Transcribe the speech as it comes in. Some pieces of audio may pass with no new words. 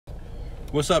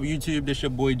What's up, YouTube? This your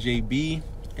boy JB,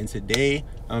 and today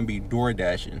I'm gonna be door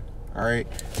dashing. All right,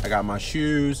 I got my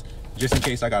shoes just in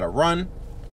case I gotta run.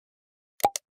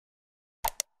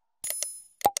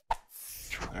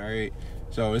 All right,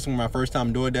 so this is my first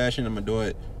time door dashing. I'm gonna do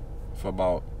it for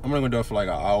like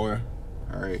an hour.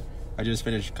 All right, I just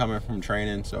finished coming from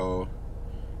training, so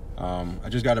I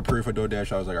just got approved for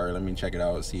DoorDash. I was like, all right, let me check it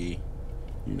out, see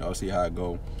how it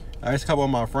go. I asked a couple of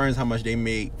my friends how much they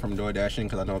make from door dashing,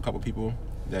 because I know a couple people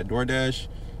that DoorDash.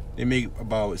 They make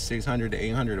about 600 to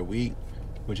 800 a week,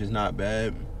 which is not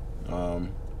bad.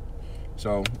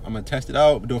 So I'm gonna test it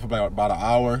out, do it for about an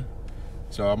hour.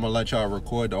 So I'm gonna let y'all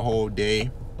record the whole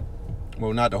day.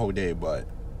 Well, not the whole day, but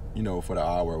for the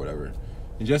hour or whatever.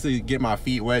 And just to get my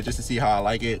feet wet, just to see how I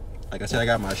like it. Like I said, I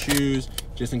got my shoes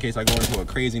just in case I go into a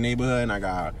crazy neighborhood and I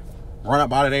got run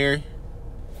up out of there.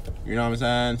 You know what I'm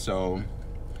saying? So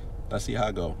let's see how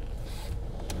it go.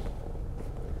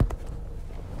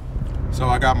 So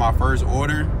I got my first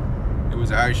order. It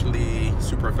was actually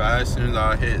super fast. As soon as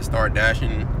I hit start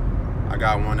dashing, I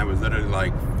got one that was literally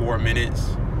like 4 minutes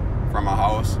from my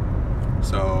house.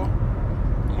 So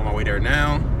I'm on my way there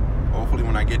now. Hopefully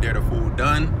when I get there, the food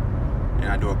done and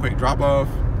I do a quick drop off,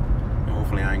 and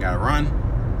hopefully I ain't gotta run.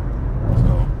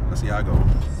 So let's see how it goes.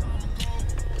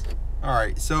 All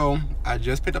right, so I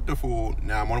just picked up the food.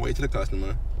 Now I'm on the way to the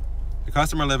customer. The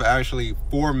customer lives actually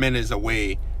 4 minutes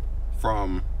away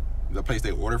from the place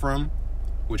they order from,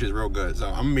 which is real good. So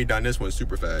I'm gonna be done this one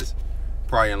super fast.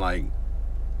 Probably in like,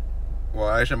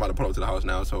 well, actually I'm about to pull up to the house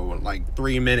now. So like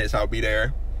 3 minutes I'll be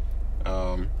there.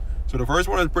 So the first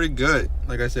one is pretty good.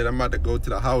 Like I said, I'm about to go to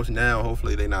the house now.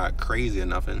 Hopefully they're not crazy or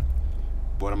nothing.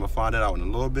 But I'm gonna find it out in a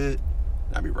little bit.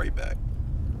 I'll be right back.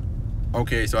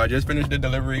 Okay, so I just finished the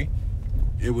delivery.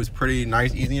 It was pretty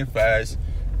nice, easy, and fast.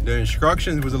 The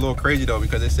instructions was a little crazy though,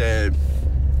 because it said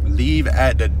leave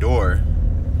at the door.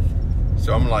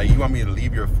 So I'm like, you want me to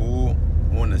leave your food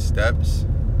on the steps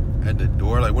at the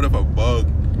door? Like, what if a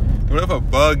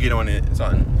bug get on it or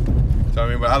something? So I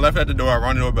mean, but I left at the door, I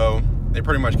rang the doorbell. They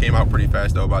pretty much came out pretty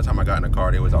fast though. By the time I got in the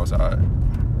car, they was outside.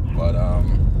 But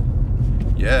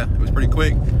yeah, it was pretty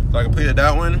quick. So I completed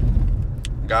that one.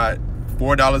 Got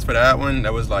 $4 for that one.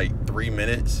 That was like 3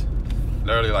 minutes.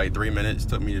 Literally like 3 minutes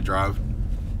took me to drive.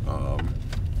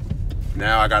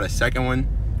 Now I got a second one,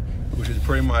 which is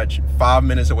pretty much 5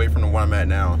 minutes away from the one I'm at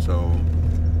now. So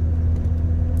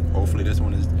hopefully this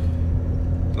one is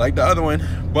like the other one.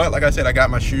 But like I said, I got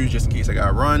my shoes just in case I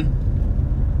gotta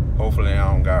run. Hopefully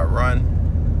I don't gotta run.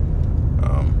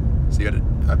 See,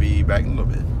 I'll be back in a little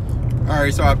bit. All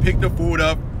right, so I picked the food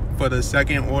up for the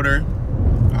second order,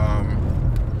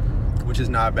 which is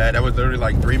not bad. That was literally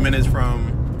like 3 minutes from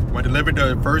when I delivered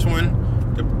the first one.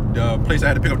 The place I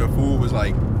had to pick up the food was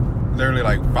like literally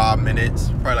like 5 minutes,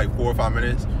 probably like 4 or 5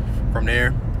 minutes from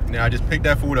there. Now I just picked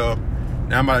that food up.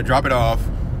 Now I'm about to drop it off.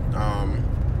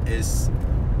 It's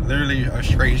literally a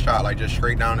straight shot, like just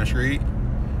straight down the street,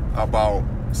 about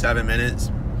 7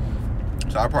 minutes.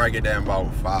 So I'll probably get there in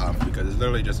about 5, because it's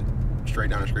literally just straight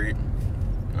down the street.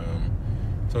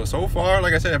 So far,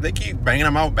 like I said, if they keep banging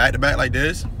them out back to back like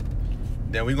this,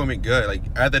 then we're gonna be good. Like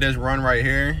after this run right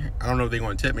here, I don't know if they're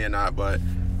gonna tip me or not, but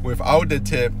without the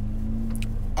tip,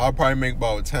 I'll probably make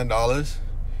about $10.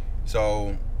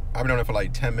 So I've been doing it for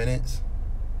like 10 minutes.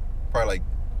 Probably like,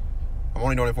 I'm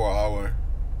only doing it for an hour.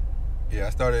 Yeah, I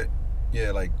started,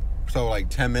 yeah, like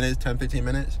 10 minutes, 10, 15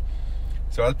 minutes.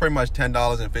 So that's pretty much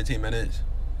 $10 in 15 minutes.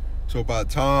 So by the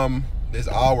time this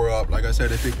hour up, like I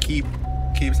said, if it keep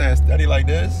staying steady like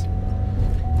this,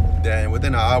 then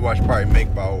within an hour I should probably make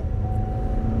about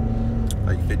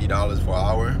like $50 for an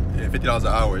hour. And $50 an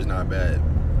hour is not bad. You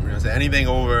know what I'm saying? Anything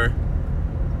over,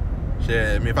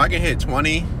 shit, I mean, if I can hit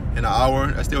 20 in an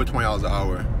hour, that's still $20 an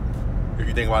hour, if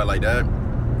you think about it like that.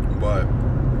 But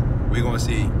we're gonna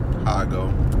see how I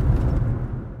go.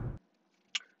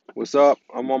 What's up?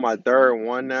 I'm on my third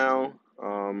one now.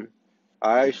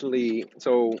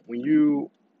 So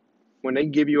when they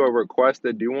give you a request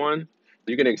to do one,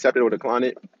 you can accept it or decline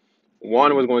it.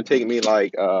 One was going to take me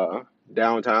like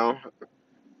downtown.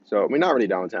 So I mean, not really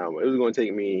downtown, but it was going to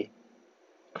take me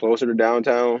closer to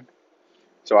downtown.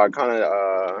 So I kind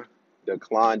of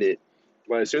declined it.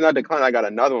 But as soon as I declined, I got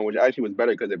another one, which actually was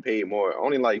better because it paid more,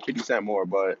 only like 50 cents more.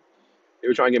 But they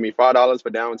were trying to give me $5 for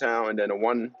downtown, and then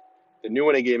the new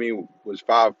one they gave me was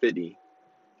 $5.50.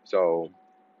 So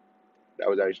that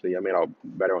was actually, I made out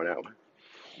better on that one.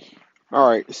 All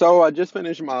right, so I just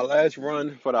finished my last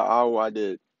run for the hour. I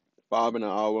did 5 in an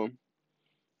hour,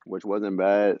 which wasn't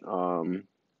bad.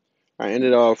 I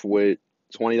ended off with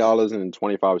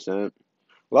 $20.25.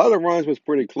 A lot of the runs was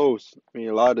pretty close. I mean,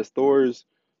 a lot of the stores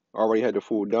already had the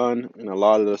food done, and a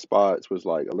lot of the spots was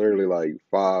like literally like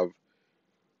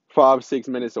 5, 6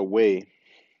 minutes away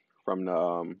from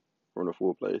the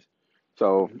food place.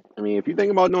 So I mean, if you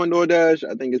think about doing DoorDash,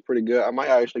 I think it's pretty good. I might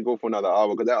actually go for another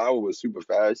hour because that hour was super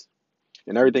fast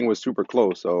and everything was super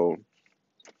close. So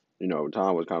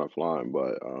time was kind of flying,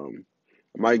 but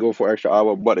I might go for an extra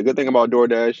hour. But the good thing about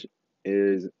DoorDash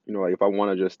is, like if I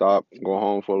want to just stop, go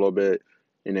home for a little bit,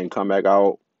 and then come back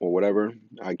out or whatever,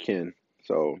 I can.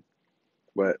 So,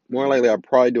 but more likely, I'll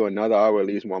probably do another hour, at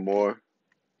least one more,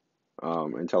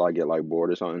 until I get like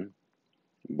bored or something.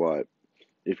 But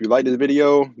if you like this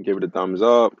video, give it a thumbs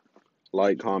up,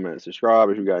 like, comment, subscribe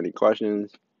if you got any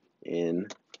questions,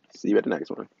 and see you at the next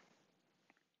one.